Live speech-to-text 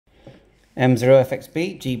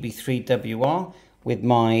M0FXB GB3WR with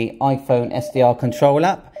my iPhone SDR control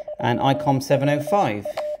app and Icom 705.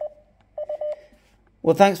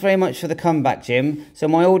 Well, thanks very much for the comeback, Jim. So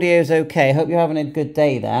my audio is okay. Hope you're having a good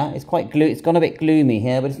day there. It's it's gone a bit gloomy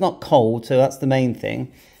here, but it's not cold, so that's the main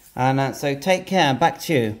thing. And so take care. Back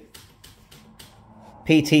to you.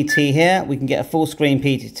 PTT here. We can get a full screen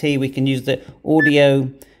PTT. We can use the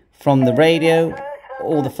audio from the radio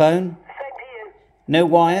or the phone. No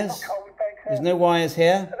wires. There's no wires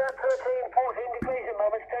here.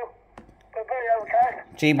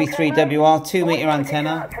 GB3WR 2-meter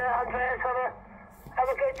antenna.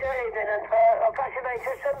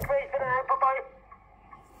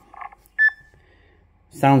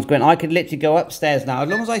 Sounds great. I could literally go upstairs now. As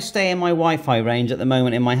long as I stay in my Wi-Fi range at the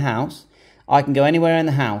moment in my house, I can go anywhere in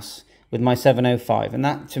the house with my 705. And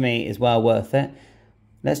that, to me, is well worth it.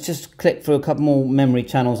 Let's just click through a couple more memory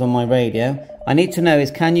channels on my radio. I need to know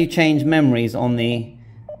is, can you change memories on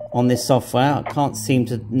this software? I can't seem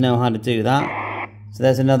to know how to do that. So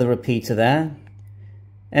there's another repeater there.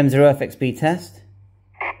 M0FXB test.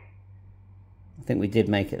 I think we did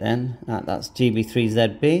make it then. That's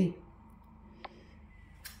GB3ZB.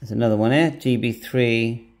 There's another one here,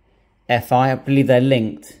 GB3FI. I believe they're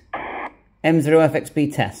linked.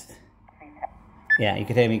 M0FXB test. Yeah, you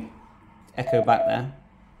could hear me echo back there.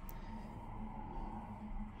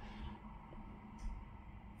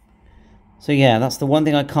 So yeah, that's the one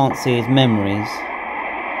thing I can't see is memories.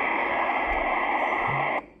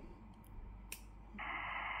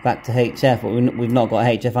 Back to HF, but we've not got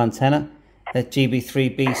a HF antenna. There's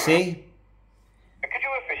GB3BC.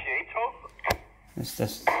 Let's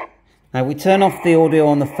just... Now we turn off the audio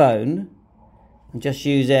on the phone and just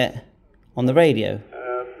use it on the radio.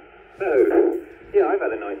 No. Yeah, I've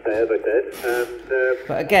had a nice day, as I said.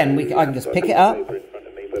 But again, I can just pick it up.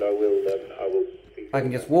 I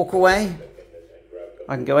can just walk away.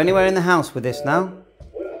 I can go anywhere in the house with this now.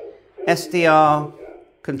 SDR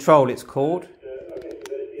control, it's called.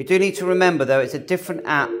 You do need to remember, though, it's a different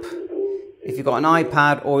app if you've got an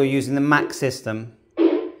iPad or you're using the Mac system.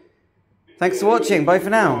 Thanks for watching. Bye for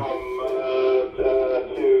now.